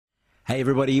Hey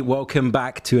everybody, welcome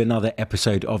back to another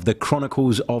episode of the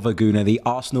Chronicles of a Gooner, the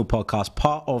Arsenal podcast,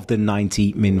 part of the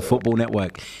 90 Min Football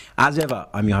Network. As ever,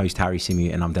 I'm your host Harry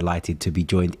Symeou, and I'm delighted to be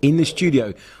joined in the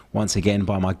studio once again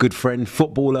by my good friend,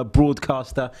 footballer,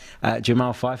 broadcaster,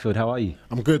 Jamal Fyfield. How are you?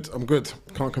 I'm good.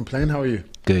 Can't complain. How are you?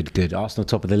 Good. Arsenal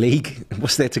top of the league.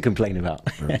 What's there to complain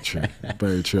about? Very true.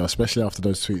 Very true. Especially after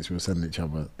those tweets we were sending each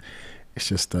other. It's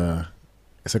just,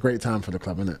 it's a great time for the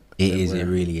club, isn't it? It is. It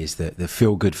really is. The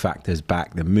feel-good factor's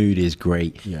back. The mood is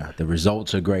great. Yeah. The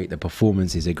results are great. The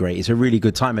performances are great. It's a really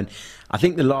good time. And I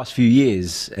think the last few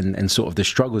years and sort of the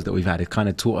struggles that we've had have kind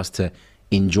of taught us to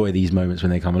enjoy these moments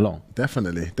when they come along.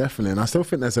 Definitely. And I still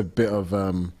think there's a bit of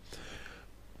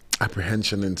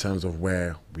apprehension in terms of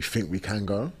where we think we can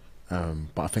go.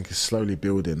 But I think it's slowly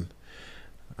building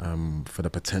for the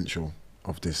potential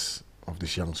of this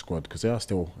young squad, because they are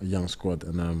still a young squad,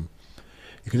 and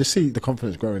you can just see the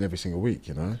confidence growing every single week,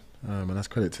 you know, and that's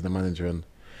credit to the manager and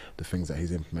the things that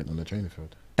he's implementing on the training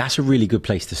field. That's a really good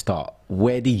place to start.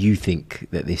 Where do you think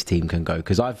that this team can go?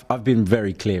 Because I've been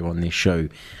very clear on this show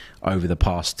over the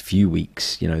past few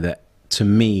weeks, you know, that to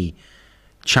me,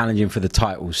 challenging for the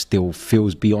title still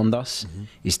feels beyond us.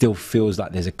 It still feels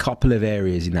like there's a couple of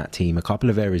areas in that team, a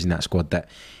couple of areas in that squad that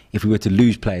if we were to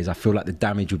lose players, I feel like the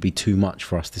damage would be too much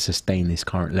for us to sustain this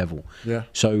current level. Yeah.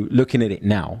 So looking at it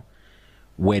now,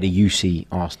 where do you see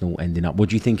Arsenal ending up? What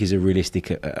do you think is a realistic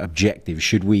objective?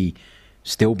 Should we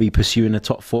still be pursuing a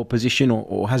top four position,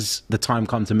 or has the time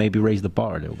come to maybe raise the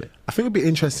bar a little bit? I think it'd be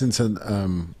interesting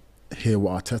to hear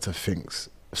what Arteta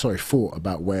thought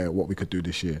about what we could do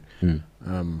this year.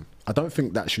 I don't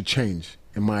think that should change,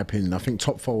 in my opinion. I think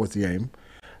top four was the aim,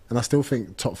 and I still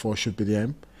think top four should be the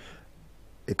aim.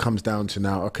 It comes down to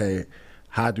now, okay,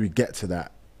 how do we get to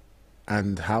that,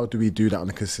 and how do we do that on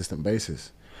a consistent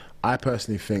basis? I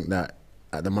personally think that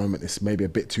at the moment it's maybe a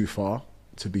bit too far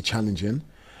to be challenging,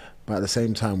 but at the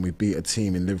same time we beat a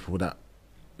team in Liverpool that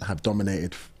have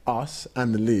dominated us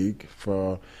and the league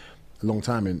for a long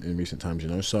time in recent times, you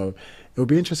know. So it will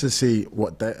be interesting to see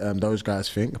what those guys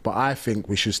think, but I think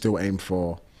we should still aim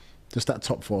for just that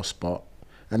top four spot,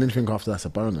 and anything after that's a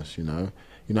bonus, you know.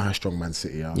 You know how strong Man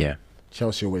City are. Yeah.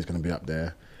 Chelsea always going to be up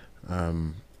there,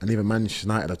 and even Manchester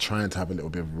United are trying to have a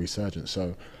little bit of a resurgence.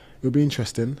 So it'll be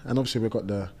interesting, and obviously we've got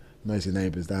the nosy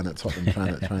neighbours down at Tottenham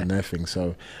trying their thing.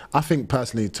 So I think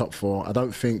personally top four. I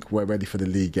don't think we're ready for the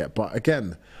league yet, but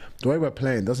again, the way we're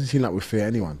playing doesn't seem like we fear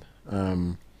anyone.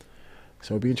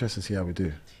 So it'll be interesting to see how we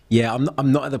do. Yeah,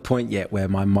 I'm not at the point yet where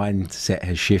my mindset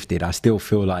has shifted. I still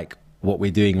feel like what we're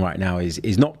doing right now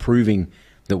is not proving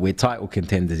that we're title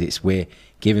contenders. It's we're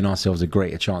giving ourselves a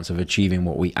greater chance of achieving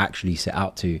what we actually set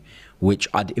out to, which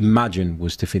I'd imagine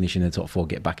was to finish in the top four,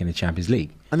 get back in the Champions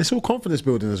League. And it's all confidence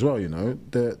building as well, you know.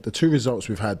 The two results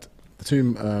we've had, the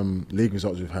two league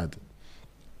results we've had,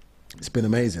 it's been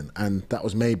amazing. And that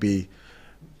was maybe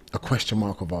a question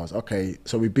mark of ours. Okay,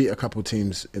 so we beat a couple of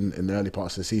teams in the early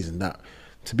parts of the season that,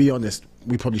 to be honest,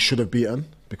 we probably should have beaten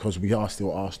because we are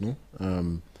still Arsenal.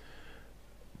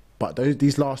 But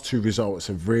these last two results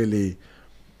have really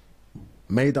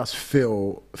made us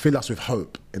fill us with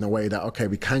hope in a way that, okay,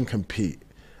 we can compete,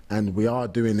 and we are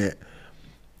doing it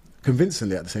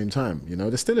convincingly at the same time. You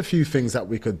know, there's still a few things that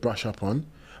we could brush up on,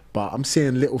 but I'm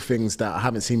seeing little things that I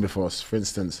haven't seen before. For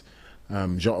instance,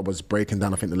 Jota was breaking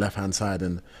down, I think, the left-hand side,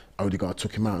 and Odegaard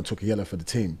took him out and took a yellow for the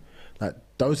team. Like,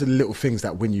 those are the little things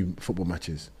that win you football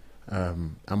matches.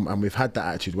 And we've had that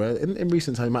attitude where in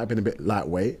recent times it might have been a bit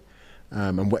lightweight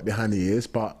and wet behind the ears,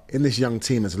 but in this young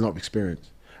team there's a lot of experience.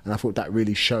 And I thought that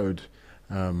really showed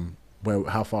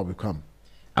how far we've come.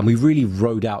 And we really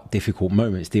rode out difficult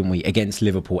moments, didn't we, against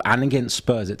Liverpool and against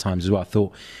Spurs at times as well. I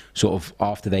thought sort of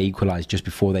after they equalised, just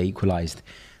before they equalised,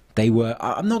 they were,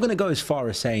 I'm not going to go as far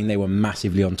as saying they were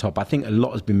massively on top. I think a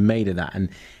lot has been made of that. And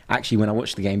actually, when I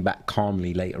watched the game back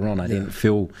calmly later on, I didn't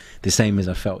feel the same as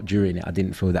I felt during it. I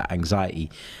didn't feel that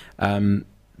anxiety.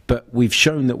 But we've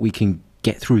shown that we can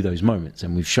get through those moments,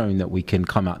 and we've shown that we can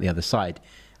come out the other side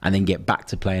and then get back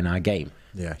to playing our game.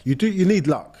 Yeah, you need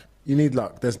luck. You need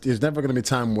luck. There's never going to be a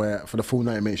time where for the full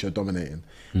 90 minutes you're dominating.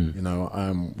 You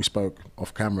know, we spoke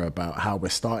off camera about how we're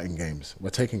starting games. We're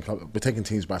taking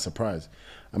teams by surprise.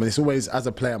 I mean, it's always, as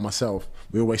a player myself,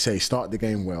 we always say start the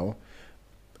game well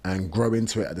and grow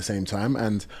into it at the same time,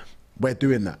 and we're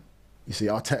doing that. You see,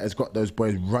 Arteta's got those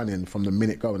boys running from the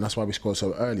minute go, and that's why we scored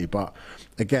so early. But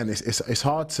again, it's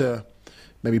hard to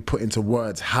maybe put into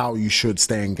words how you should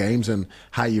stay in games and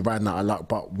how you ran out of luck,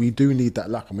 but we do need that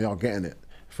luck, and we are getting it.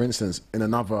 For instance, in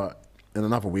another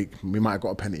week, we might have got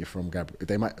a penalty from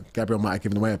Gabriel. Gabriel might have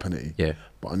given away a penalty. Yeah.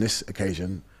 But on this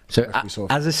occasion, so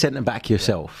as a centre back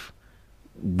yourself,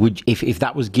 if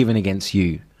that was given against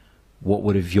you, what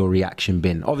would have your reaction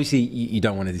been? Obviously, you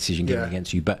don't want a decision given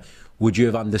against you, but would you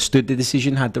have understood the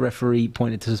decision had the referee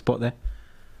pointed to the spot there?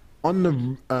 On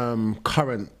the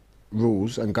current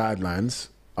rules and guidelines,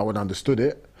 I would have understood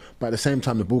it. But at the same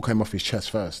time, the ball came off his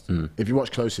chest first. If you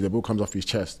watch closely, the ball comes off his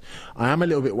chest. I am a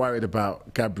little bit worried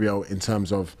about Gabriel in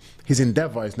terms of his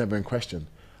endeavour is never in question.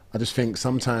 I just think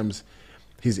sometimes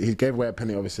he gave away a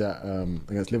penalty, obviously,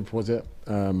 against Liverpool, was it?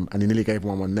 And he nearly gave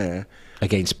 1-1 there.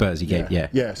 Against Spurs, he gave, yeah.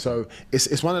 Yeah, so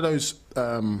it's one of those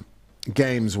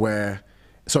games where,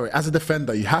 sorry, as a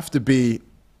defender, you have to be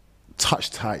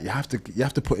touch tight. You have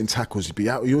to put in tackles, but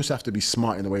you also have to be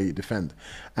smart in the way you defend.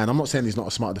 And I'm not saying he's not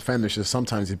a smart defender, it's just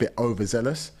sometimes he's a bit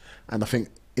overzealous. And I think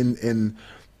in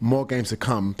more games to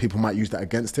come, people might use that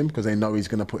against him because they know he's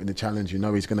going to put in the challenge. You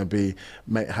know he's going to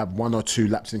have 1 or 2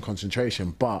 laps in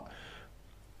concentration. But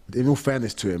in all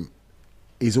fairness to him,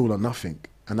 he's all or nothing.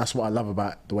 And that's what I love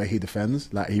about the way he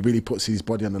defends. Like, he really puts his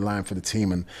body on the line for the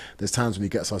team. And there's times when he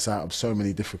gets us out of so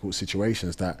many difficult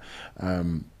situations that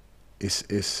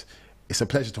it's a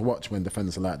pleasure to watch when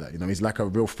defenders are like that. You know, he's like a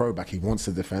real throwback. He wants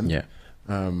to defend. Yeah.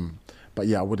 But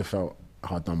yeah, I would have felt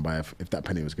hard done by if that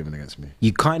penalty was given against me.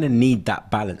 You kind of need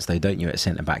that balance, though, don't you, at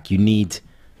centre-back? You need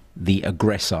the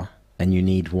aggressor and you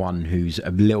need one who's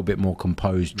a little bit more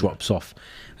composed, drops off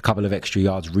a couple of extra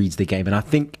yards, reads the game. And I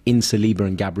think in Saliba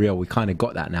and Gabriel, we kind of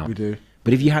got that now. We do.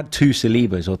 But if you had 2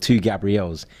 Salibas or 2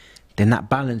 Gabriels, then that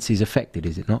balance is affected,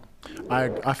 is it not?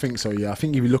 I think so, yeah. I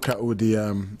think if you look at all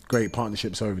the great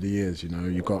partnerships over the years, you know,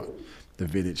 you've got the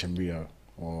Vidic and Rio,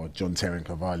 or John Terry and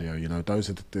Carvalho, you know, those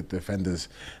are the defenders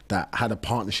that had a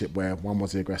partnership where one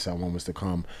was the aggressor and one was the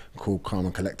calm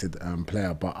and collected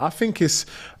player. But I think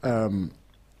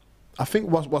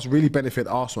what's really benefited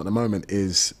Arsenal at the moment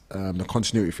is the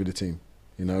continuity through the team.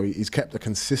 You know, he's kept a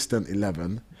consistent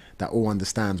 11 that all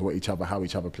understands how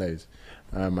each other plays.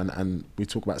 And we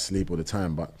talk about Saliba all the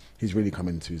time, but he's really come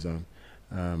into his own.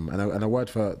 And a word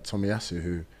for Tomiyasu,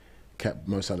 who kept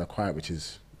Mo Salah quiet, which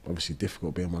is obviously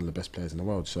difficult, being one of the best players in the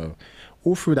world. So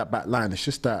all through that back line, it's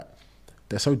just that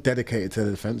they're so dedicated to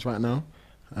the defence right now.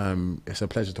 It's a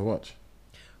pleasure to watch.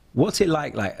 What's it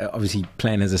like obviously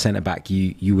playing as a centre-back,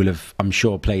 you will have, I'm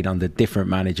sure, played under different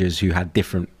managers who had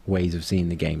different ways of seeing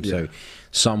the game. Yeah. So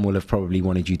some will have probably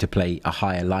wanted you to play a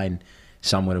higher line.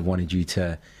 Some would have wanted you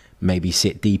to maybe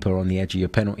sit deeper on the edge of your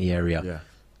penalty area. Yeah.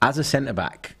 As a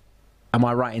centre-back, am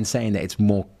I right in saying that it's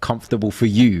more comfortable for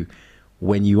you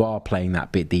when you are playing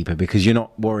that bit deeper because you're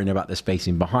not worrying about the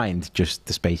spacing behind, just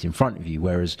the space in front of you?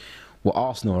 Whereas what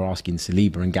Arsenal are asking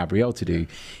Saliba and Gabriel to do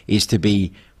is to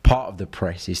be part of the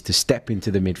press, is to step into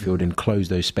the midfield and close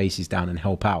those spaces down and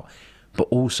help out, but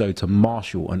also to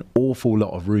marshal an awful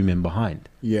lot of room in behind.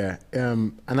 Yeah,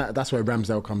 and that's where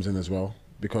Ramsdale comes in as well,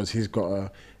 because he's got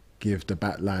to give the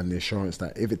back line the assurance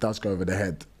that if it does go over the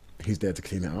head, he's there to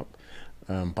clean it up.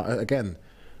 But again,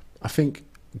 I think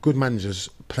good managers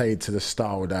play to the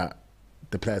style that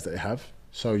the players that they have.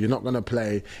 So you're not going to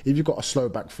play, if you've got a slow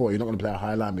back four, you're not going to play a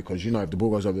high line because you know if the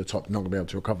ball goes over the top, you're not going to be able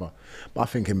to recover. But I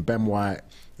think in Ben White,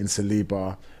 in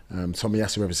Saliba,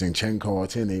 Tomiyasu, Zinchenko, or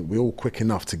Tini, we're all quick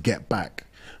enough to get back.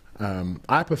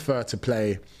 I prefer to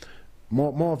play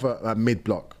more of a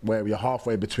mid-block where we're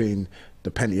halfway between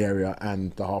the penalty area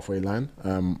and the halfway line.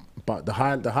 But the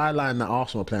high line that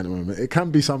Arsenal are playing at the moment, it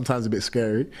can be sometimes a bit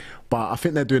scary, but I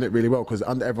think they're doing it really well because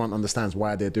everyone understands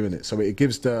why they're doing it. So it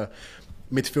gives the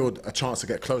midfield a chance to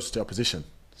get closer to opposition.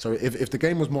 So if the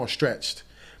game was more stretched,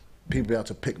 people would be able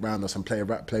to pick round us and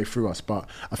play through us. But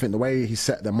I think the way he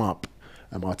set them up,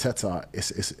 Arteta,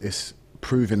 is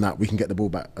proving that we can get the ball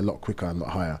back a lot quicker and a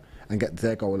lot higher and get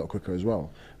their goal a lot quicker as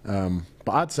well.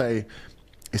 But I'd say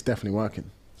it's definitely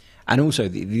working. And also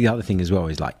the other thing as well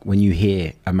is like when you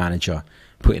hear a manager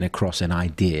putting across an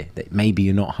idea that maybe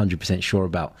you're not 100% sure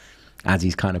about, as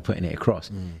he's kind of putting it across,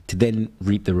 to then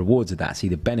reap the rewards of that, see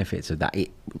the benefits of that,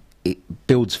 it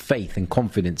builds faith and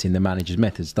confidence in the manager's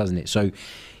methods, doesn't it? So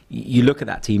you look at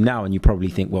that team now and you probably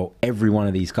think, well, every one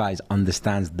of these guys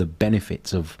understands the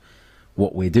benefits of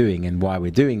what we're doing and why we're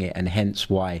doing it, and hence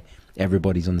why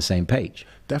everybody's on the same page.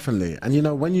 Definitely. And you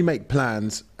know, when you make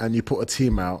plans and you put a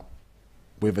team out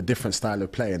with a different style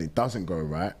of play and it doesn't go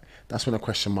right, that's when the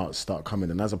question marks start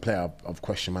coming. And as a player, I've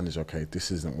questioned managers, okay,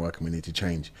 this isn't working, we need to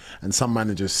change. And some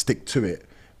managers stick to it,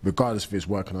 regardless if it's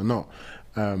working or not.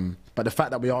 But the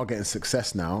fact that we are getting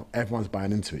success now, everyone's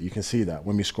buying into it. You can see that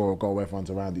when we score a goal, everyone's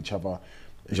around each other.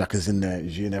 Jacques is in there,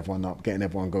 geeing everyone up, getting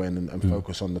everyone going and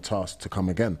focus on the task to come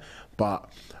again. But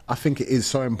I think it is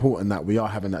so important that we are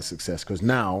having that success, because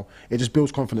now it just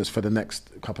builds confidence for the next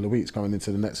couple of weeks going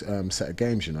into the next set of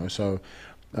games, you know. So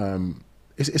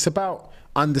it's about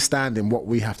understanding what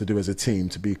we have to do as a team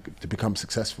to become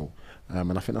successful,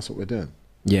 and I think that's what we're doing.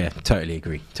 Yeah, totally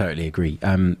agree. Totally agree.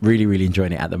 Really, really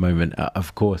enjoying it at the moment,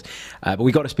 of course. But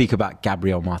we got to speak about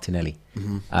Gabriel Martinelli.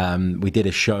 We did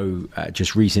a show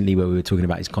just recently where we were talking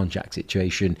about his contract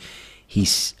situation.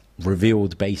 He's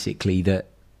revealed basically that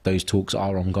those talks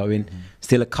are ongoing.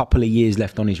 Still a couple of years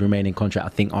left on his remaining contract. I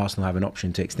think Arsenal have an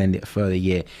option to extend it a further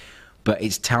year. But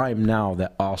it's time now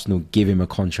that Arsenal give him a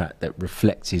contract that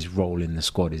reflects his role in the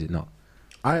squad, is it not?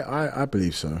 I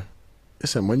believe so.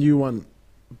 Listen, when you want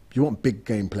big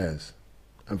game players,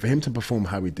 and for him to perform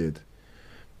how he did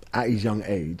at his young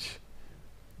age,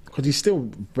 because he's still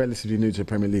relatively new to the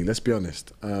Premier League, let's be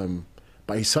honest,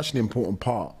 but he's such an important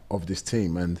part of this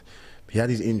team, and he had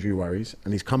his injury worries,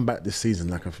 and he's come back this season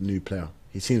like a new player.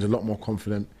 He seems a lot more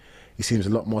confident, he seems a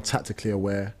lot more tactically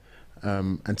aware,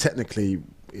 and technically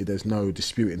there's no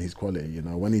disputing his quality. You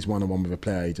know, when he's one-on-one with a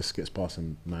player, he just gets past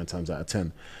him 9 times out of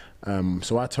 10.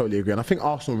 So I totally agree, and I think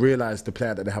Arsenal realise the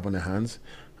player that they have on their hands.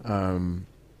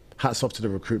 Hats off to the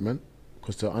recruitment,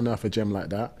 because to unearth a gem like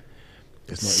that,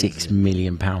 it's not £6 easy.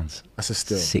 million. That's a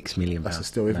steal. £6 million. That's a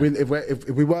steal. If, No. if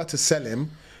we were to sell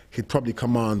him, he'd probably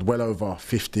command well over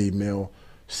 50 mil,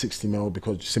 60 mil,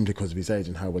 simply because of his age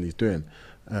and how well he's doing.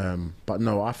 But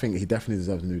no, I think he definitely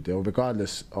deserves a new deal,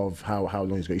 regardless of how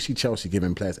long he's got. You see Chelsea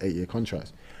giving players 8-year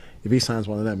contracts. If he signs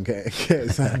one of them, get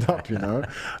it signed up, you know.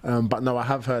 But no, I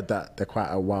have heard that they're quite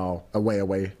a way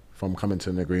away from coming to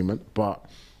an agreement. But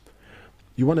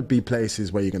you want to be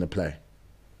places where you're going to play,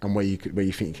 and where you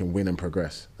think you can win and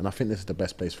progress. And I think this is the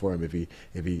best place for him if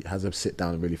he has a sit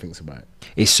down and really thinks about it.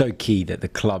 It's so key that the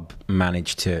club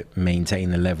managed to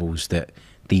maintain the levels that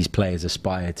these players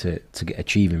aspire to get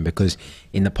achieving, because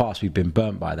in the past we've been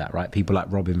burnt by that, right? People like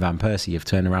Robin van Persie have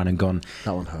turned around and gone,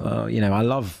 that one hurt. Oh, you know, I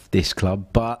love this club,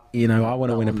 but you know, I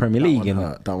want to win a Premier League.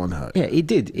 That one hurt. Yeah, it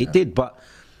did. But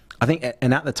I think,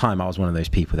 and at the time I was one of those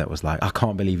people that was like, I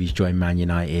can't believe he's joined Man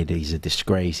United, he's a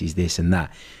disgrace, he's this and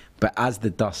that. But as the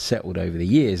dust settled over the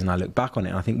years and I look back on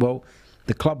it, I think, well,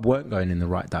 the club weren't going in the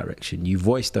right direction. You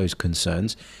voiced those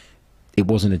concerns. It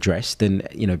wasn't addressed, and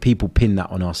you know, people pinned that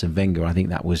on Arsene Wenger. I think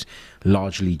that was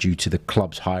largely due to the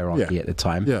club's hierarchy at the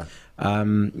time. Yeah.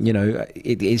 You know,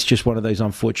 it's just one of those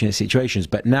unfortunate situations.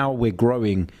 But now we're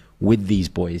growing with these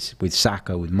boys, with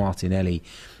Saka, with Martinelli,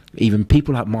 even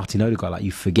people like Martin Odegaard. Like,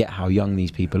 you forget how young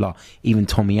these people are. Even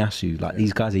Tomiyasu, like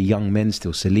these guys are young men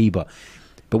still. Saliba,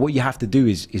 but what you have to do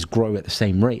is grow at the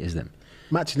same rate as them.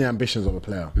 Matching the ambitions of a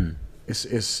player,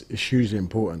 it's hugely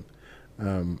important,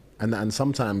 and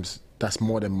sometimes that's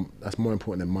more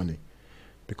important than money,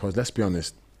 because let's be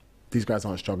honest, these guys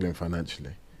aren't struggling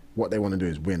financially. What they want to do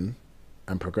is win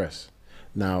and progress.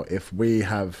 Now, if we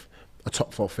have a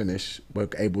top 4 finish, we're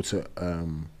able to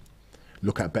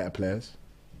look at better players.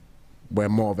 We're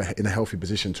more in a healthy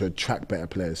position to attract better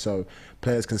players. So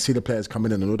players can see the players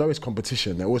coming in, and although it's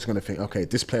competition, they're also going to think, okay,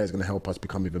 this player is going to help us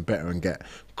become even better and get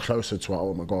closer to our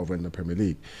ultimate goal of winning the Premier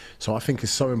League. So I think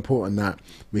it's so important that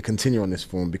we continue on this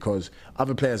form, because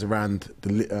other players around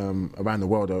the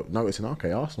world are noticing,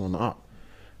 okay, Arsenal on the up.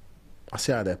 I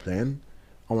see how they're playing.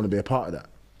 I want to be a part of that.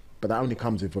 But that only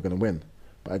comes if we're going to win.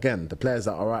 But again, the players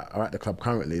that are at the club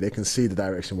currently, they can see the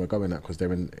direction we're going at, because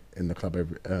they're in the club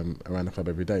around the club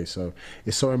every day. So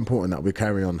it's so important that we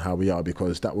carry on how we are,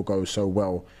 because that will go so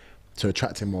well to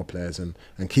attracting more players and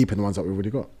keeping the ones that we've already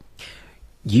got.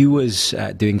 You was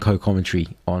doing co-commentary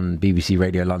on BBC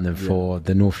Radio London for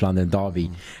the North London derby.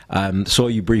 Saw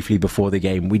you briefly before the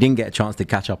game. We didn't get a chance to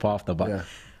catch up after, but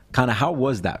kind of how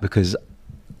was that? Because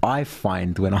I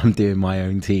find when I'm doing my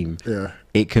own team,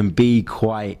 it can be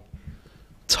quite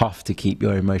tough to keep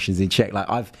your emotions in check. Like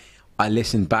I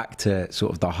listened back to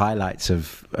sort of the highlights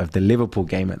of the Liverpool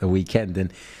game at the weekend,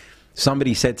 and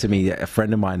somebody said to me, a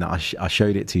friend of mine that I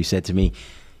showed it to, said to me,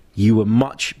 you were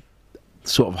much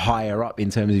sort of higher up in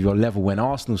terms of your level when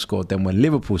Arsenal scored than when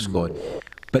Liverpool scored.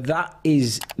 But that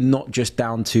is not just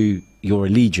down to your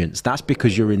allegiance. That's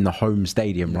because you're in the home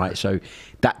stadium, right? So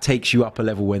that takes you up a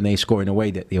level when they score in a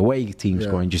way that the away team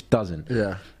scoring just doesn't.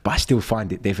 But I still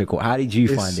find it difficult. How did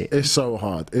you find it? It's so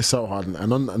hard. It's so hard.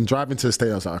 And on driving to the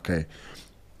stadium, I was like, okay,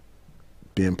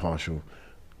 be impartial.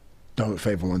 Don't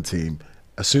favour one team.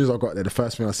 As soon as I got there, the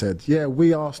first thing I said, yeah,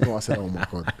 we Arsenal. I said, oh my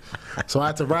God. So I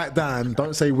had to write down,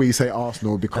 don't say we, say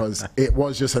Arsenal, because it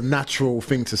was just a natural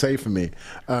thing to say for me.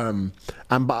 But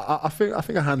I think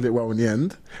I handled it well in the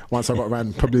end, once I got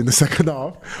around, probably in the second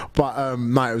half. But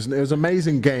no, it was an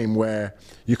amazing game where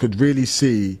you could really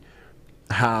see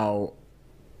how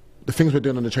the things we're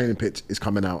doing on the training pitch is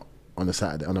coming out on a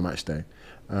Saturday, on a match day.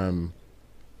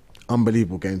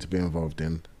 Unbelievable game to be involved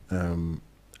in.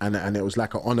 and it was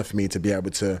like an honour for me to be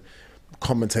able to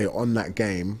commentate on that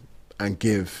game and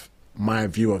give my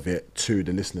view of it to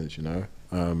the listeners, you know.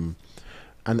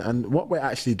 And what we're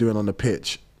actually doing on the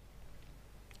pitch,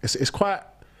 it's quite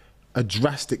a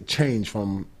drastic change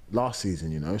from last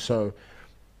season, you know. So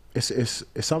it's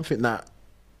something that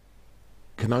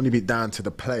can only be down to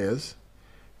the players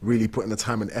really putting the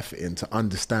time and effort in to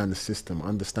understand the system,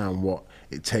 understand what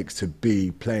it takes to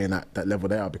be playing at that level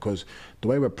they are. Because the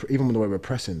way even the way we're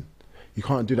pressing, you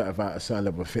can't do that without a certain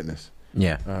level of fitness.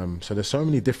 Yeah. So there's so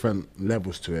many different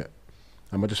levels to it,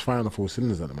 and we're just firing off all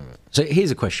cylinders at the moment. So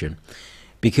here's a question,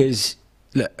 because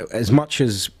look, as much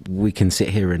as we can sit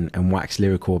here and wax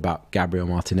lyrical about Gabriel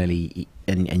Martinelli,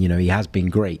 and you know, he has been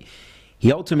great,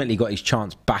 he ultimately got his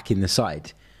chance back in the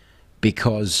side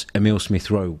because Emile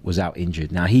Smith-Rowe was out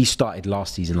injured. Now, he started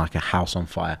last season like a house on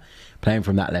fire, playing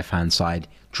from that left-hand side,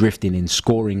 drifting in,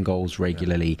 scoring goals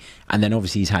regularly, and then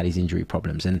obviously he's had his injury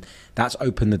problems, and that's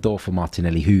opened the door for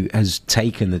Martinelli, who has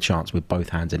taken the chance with both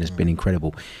hands and has been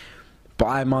incredible. But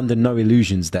I'm under no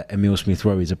illusions that Emile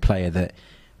Smith-Rowe is a player that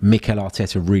Mikel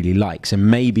Arteta really likes, and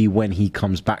maybe when he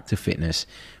comes back to fitness,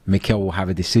 Mikel will have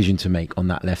a decision to make on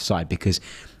that left side, because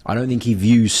I don't think he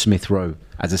views Smith-Rowe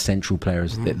as a central player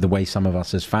as the way some of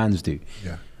us as fans do.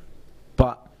 Yeah.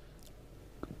 But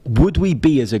would we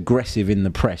be as aggressive in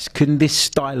the press? Couldn't this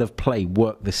style of play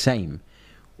work the same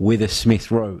with a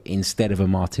Smith-Rowe instead of a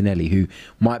Martinelli, who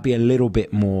might be a little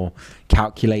bit more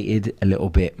calculated, a little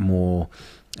bit more,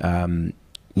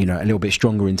 you know, a little bit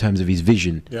stronger in terms of his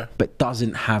vision, but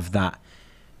doesn't have that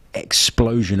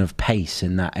explosion of pace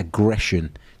and that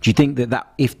aggression? Do you think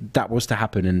that if that was to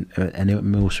happen and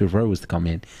Emile Smith-Rowe was to come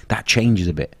in, that changes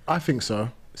a bit? I think so,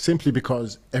 simply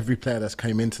because every player that's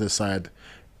came into the side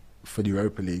for the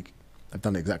Europa League have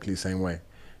done it exactly the same way.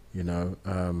 You know,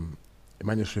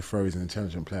 Emile Smith-Rowe is an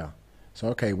intelligent player. So,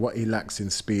 okay, what he lacks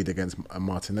in speed against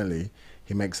Martinelli,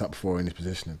 he makes up for in his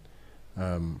positioning.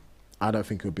 I don't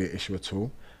think it would be an issue at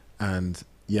all. And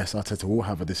yes, Arteta will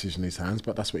have a decision in his hands,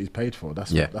 but that's what he's paid for.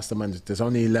 That's the man. There's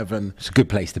only 11. It's a good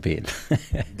place to be in.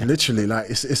 Literally, like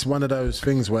it's one of those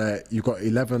things where you've got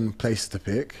 11 places to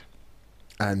pick,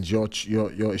 and it's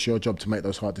your job to make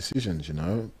those hard decisions. You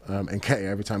know, and Ketia,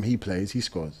 every time he plays, he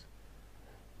scores.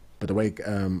 But the way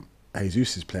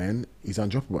Jesus is playing, he's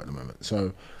undroppable at the moment.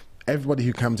 So everybody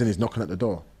who comes in is knocking at the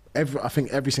door. I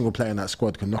think every single player in that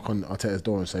squad can knock on Arteta's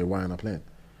door and say, "Why aren't I playing?"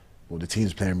 Well, the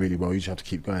team's playing really well, you just have to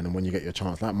keep going, and when you get your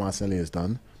chance, like Martinelli has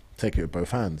done, take it with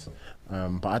both hands.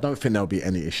 But I don't think there'll be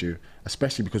any issue,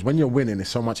 especially because when you're winning, it's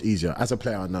so much easier. As a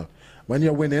player, I know. When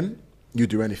you're winning, you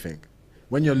do anything.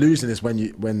 When you're losing is when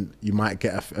you might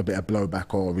get a bit of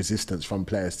blowback or resistance from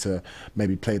players to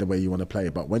maybe play the way you want to play.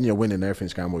 But when you're winning,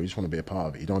 everything's going well, you just want to be a part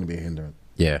of it. You don't want to be a hindrance.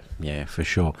 Yeah, for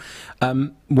sure.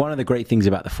 One of the great things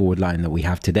about the forward line that we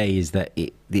have today is that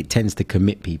it tends to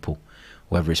commit people.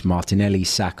 Whether it's Martinelli,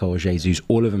 Saka or Jesus,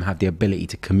 all of them have the ability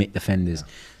to commit defenders,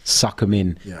 suck them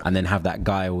in, and then have that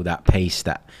guile, that pace,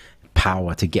 that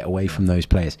power to get away from those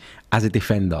players. As a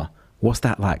defender, what's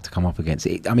that like to come up against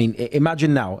it? I mean,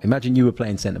 imagine you were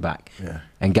playing centre-back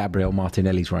and Gabriel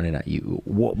Martinelli's running at you.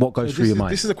 What goes through your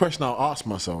mind? This is a question I asked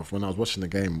myself when I was watching the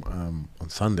game on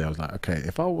Sunday. I was like, okay,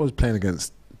 if I was playing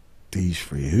against these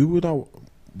three,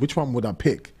 which one would I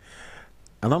pick?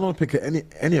 And I don't want to pick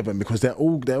any of them because they've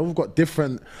all got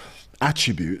different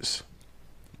attributes,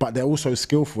 but they're also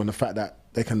skillful in the fact that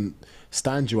they can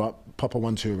stand you up, pop a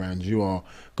 1-2 around you, or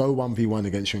go 1v1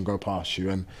 against you and go past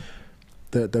you. And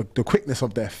the quickness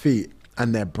of their feet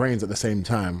and their brains at the same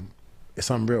time, it's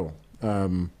unreal.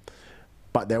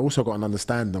 But they also got an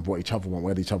understanding of what each other want,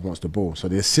 where each other wants the ball. So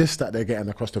the assists that they're getting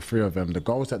across the three of them, the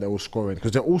goals that they're all scoring,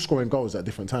 because they're all scoring goals at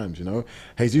different times, you know.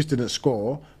 Jesus didn't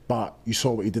score, but you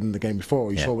saw what he did in the game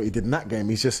before. You saw what he did in that game.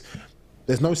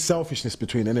 There's no selfishness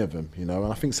between any of them, you know.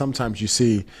 And I think sometimes you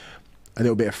see a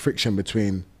little bit of friction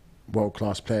between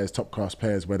world-class players, top-class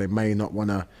players, where they may not want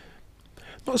to,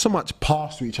 not so much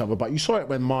pass to each other, but you saw it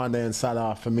when Mane and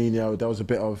Salah, Firmino, there was a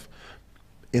bit of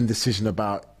indecision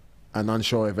about and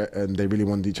unsure if they really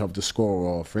wanted each other to score,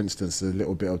 or, for instance, a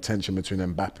little bit of tension between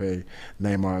Mbappe,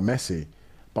 Neymar and Messi.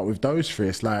 But with those three,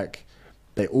 it's like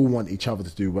they all want each other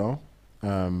to do well.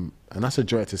 And that's a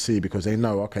joy to see, because they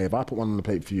know, okay, if I put one on the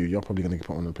plate for you, you're probably going to put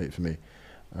one on the plate for me.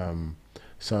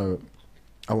 So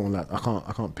I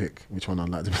can't pick which one I'd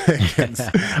like to play against.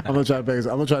 I'm not trying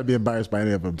to be embarrassed by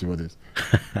any of them, to be honest.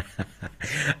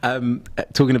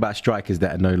 Talking about strikers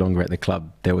that are no longer at the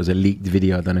club, there was a leaked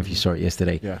video, I don't know if you saw it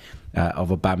yesterday, of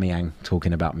Aubameyang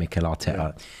talking about Mikel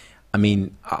Arteta. I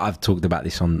mean, I've talked about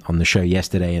this on the show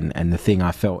yesterday, and the thing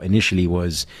I felt initially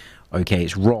was, okay,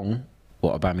 it's wrong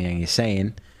what Aubameyang is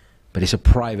saying, but it's a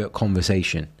private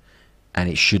conversation, and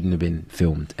it shouldn't have been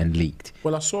filmed and leaked.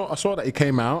 Well, I saw that he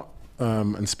came out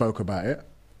and spoke about it,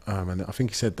 and I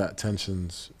think he said that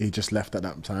he just left at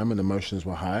that time and emotions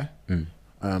were high.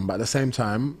 But at the same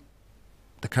time,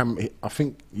 the camera, I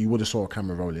think you would have saw a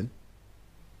camera rolling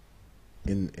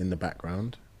in the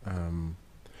background, and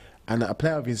a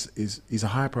player of he's a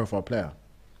high profile player,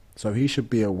 so he should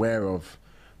be aware of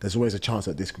there's always a chance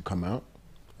that this could come out.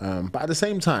 But at the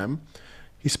same time,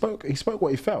 he spoke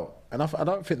what he felt, and I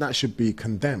don't think that should be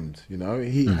condemned. You know,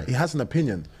 he has an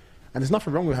opinion, and there's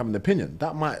nothing wrong with having an opinion.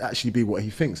 That might actually be what he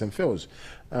thinks and feels,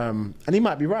 and he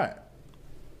might be right.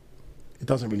 It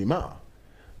doesn't really matter.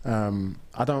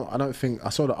 I don't think, I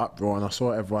saw the uproar and I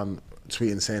saw everyone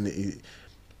tweeting saying that he's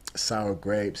sour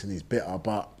grapes and he's bitter,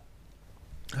 but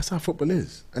that's how football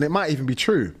is. And it might even be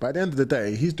true, but at the end of the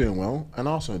day, he's doing well and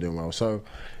Arsenal are doing well, so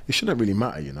it shouldn't really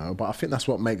matter, you know. But I think that's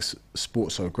what makes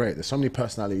sport so great. There's so many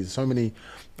personalities, so many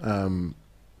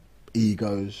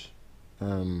egos,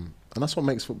 and that's what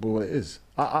makes football what it is.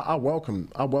 I welcome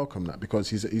that, because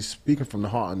he's speaking from the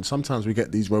heart, and sometimes we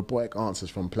get these robotic answers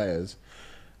from players.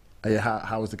 Yeah,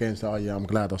 how was the game? So, oh yeah, I'm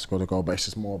glad I scored a goal, but it's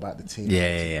just more about the team.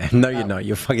 Yeah. No, you're not.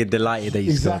 You're fucking delighted that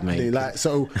you scored, mate. Exactly. Like,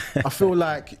 so I feel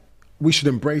like we should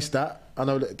embrace that. I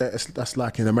know that's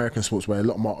like in American sports, where a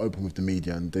lot more open with the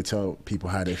media and they tell people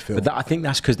how they feel. But I think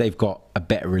that's because they've got a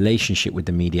better relationship with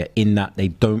the media, in that they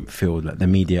don't feel that the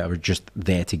media are just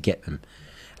there to get them.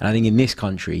 And I think in this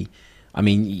country, I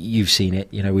mean, you've seen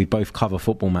it. You know, we both cover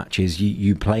football matches.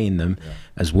 You play in them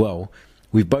as well.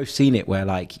 We've both seen it where,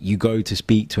 like, you go to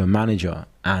speak to a manager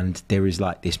and there is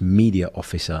like this media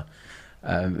officer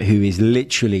who is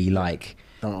literally like,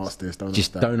 don't ask this, don't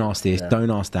just ask that. don't ask this,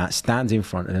 don't ask that, stands in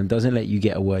front of them, doesn't let you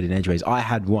get a word in edgeways. I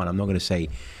had one, I'm not going to say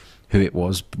who it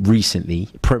was, recently,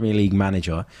 Premier League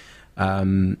manager,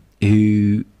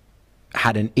 who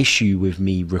had an issue with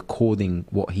me recording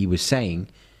what he was saying,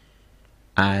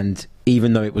 and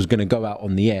even though it was going to go out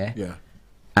on the air,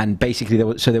 and basically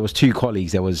there was two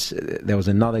colleagues. There was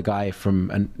another guy from,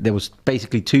 and there was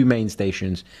basically two main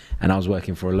stations, and I was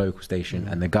working for a local station.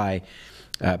 And the guy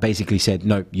basically said,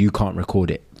 "No, you can't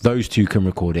record it. Those two can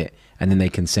record it, and then they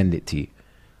can send it to you.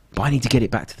 But I need to get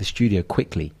it back to the studio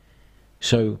quickly.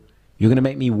 So you're going to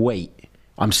make me wait.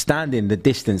 I'm standing the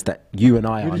distance that you and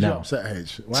I are now." Upset,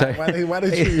 H? So why did you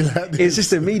like this? It's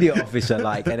just a media officer,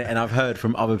 like, and I've heard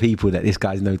from other people that this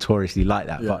guy's notoriously like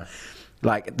that. But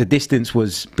like, the distance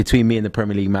was between me and the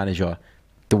Premier League manager,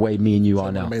 the way me and you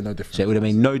are now. Made no difference. So it would have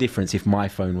made no difference if my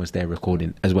phone was there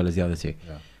recording as well as the other two.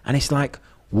 And it's like,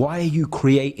 why are you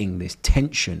creating this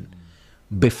tension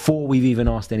before we've even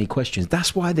asked any questions?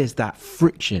 That's why there's that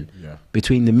friction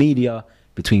between the media,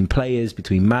 between players,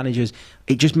 between managers.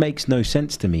 It just makes no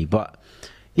sense to me. But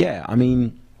yeah, I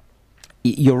mean,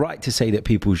 you're right to say that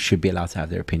people should be allowed to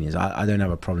have their opinions. I don't have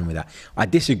a problem with that. I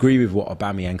disagree with what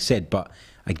Aubameyang said, but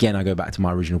again, I go back to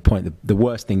my original point. The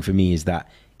worst thing for me is that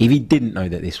if he didn't know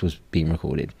that this was being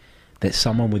recorded, that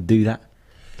someone would do that.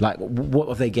 Like, what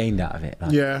have they gained out of it?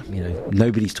 Like, you know,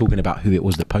 nobody's talking about who it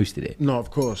was that posted it. No,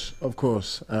 of course.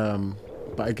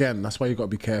 But again, that's why you've got to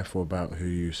be careful about who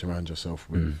you surround yourself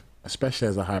with, especially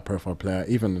as a high-profile player.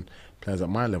 Even players at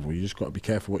my level, you just got to be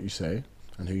careful what you say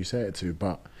and who you say it to.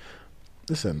 But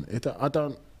listen,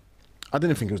 I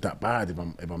didn't think it was that bad, if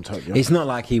I'm totally honest. It's not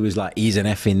like he was like, he's an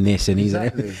F in this and he's an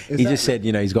F. He just said,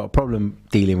 you know, he's got a problem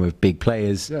dealing with big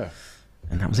players. Yeah.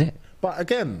 And that was it. But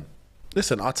again,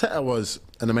 listen, Arteta was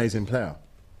an amazing player.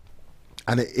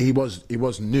 And he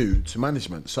was new to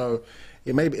management. So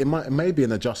it may be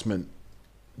an adjustment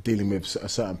dealing with a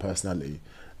certain personality.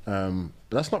 But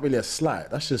that's not really a slight.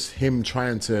 That's just him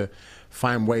trying to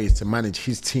find ways to manage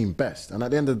his team best. And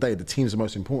at the end of the day, the team's the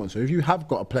most important. So if you have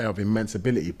got a player of immense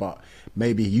ability, but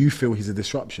maybe you feel he's a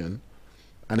disruption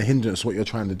and a hindrance to what you're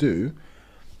trying to do,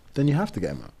 then you have to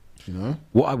get him out, you know?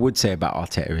 What I would say about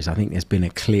Arteta is I think there's been a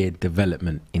clear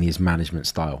development in his management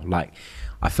style. Like,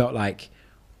 I felt like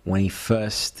when he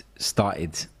first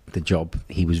started the job,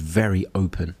 he was very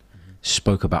open,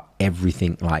 spoke about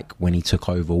everything, like when he took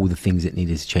over, all the things that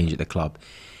needed to change at the club.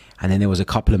 And then there was a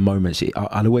couple of moments.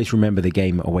 I'll always remember the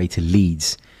game away to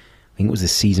Leeds. I think it was the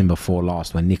season before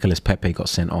last, when Nicolas Pepe got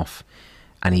sent off.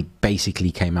 And he basically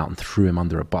came out and threw him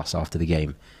under a bus after the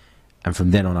game. And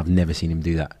from then on, I've never seen him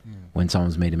do that when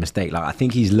someone's made a mistake. Like, I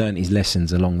think he's learned his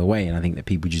lessons along the way. And I think that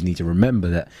people just need to remember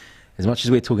that as much as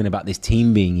we're talking about this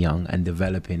team being young and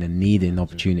developing and needing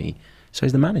opportunity, so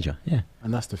is the manager. Yeah.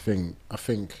 And that's the thing. I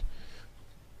think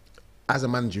as a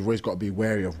manager, you've always got to be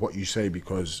wary of what you say,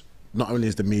 because not only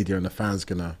is the media and the fans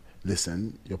going to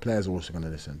listen, your players are also going to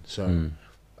listen. So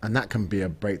And that can be a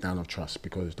breakdown of trust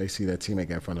because they see their teammate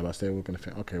get in front of us. They're all going to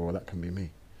think, okay, well, that can be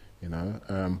me, you know.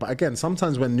 But again,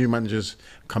 sometimes when new managers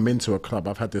come into a club,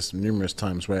 I've had this numerous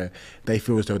times where they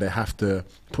feel as though they have to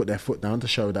put their foot down to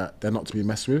show that they're not to be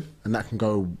messed with. And that can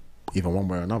go either one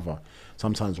way or another.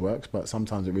 Sometimes works, but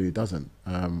sometimes it really doesn't.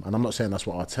 And I'm not saying that's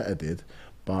what Arteta did,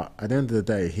 but at the end of the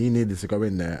day, he needed to go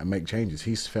in there and make changes.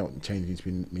 He's felt changes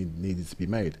needed to be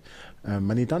made.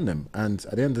 And he done them. And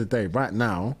at the end of the day, right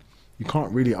now, you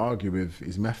can't really argue with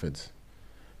his methods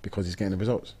because he's getting the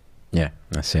results. Yeah,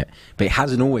 that's it. But it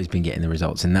hasn't always been getting the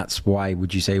results, and that's why,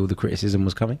 would you say, all the criticism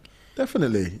was coming?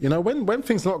 Definitely. You know, when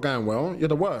things are not going well, you're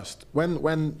the worst.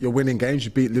 When you're winning games,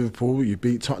 you beat Liverpool, you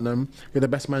beat Tottenham, you're the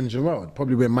best manager in the world.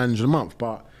 Probably win manager of the month,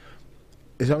 but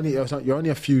you're only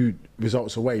a few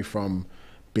results away from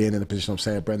being in the position of,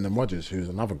 say, Brendan Rodgers, who's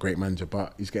another great manager,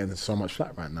 but he's getting so much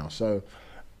flack right now. So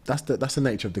that's the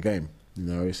nature of the game. You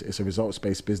know, it's a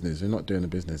results-based business. You're not doing the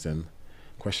business, then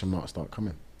question marks start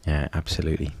coming. Yeah,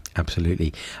 absolutely,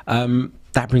 absolutely.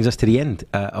 That brings us to the end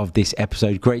of this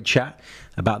episode. Great chat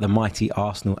about the mighty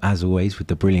Arsenal, as always, with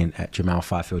the brilliant Jamal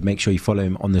Fyfield. Make sure you follow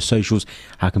him on the socials.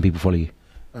 How can people follow you?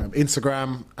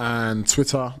 Instagram and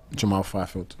Twitter, Jamal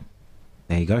Fyfield.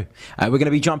 There you go. We're going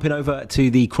to be jumping over to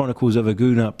the Chronicles of a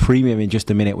Gooner Premium in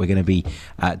just a minute. We're going to be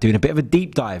doing a bit of a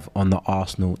deep dive on the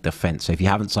Arsenal defence. So if you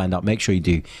haven't signed up, make sure you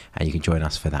do, and you can join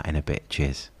us for that in a bit.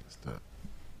 Cheers.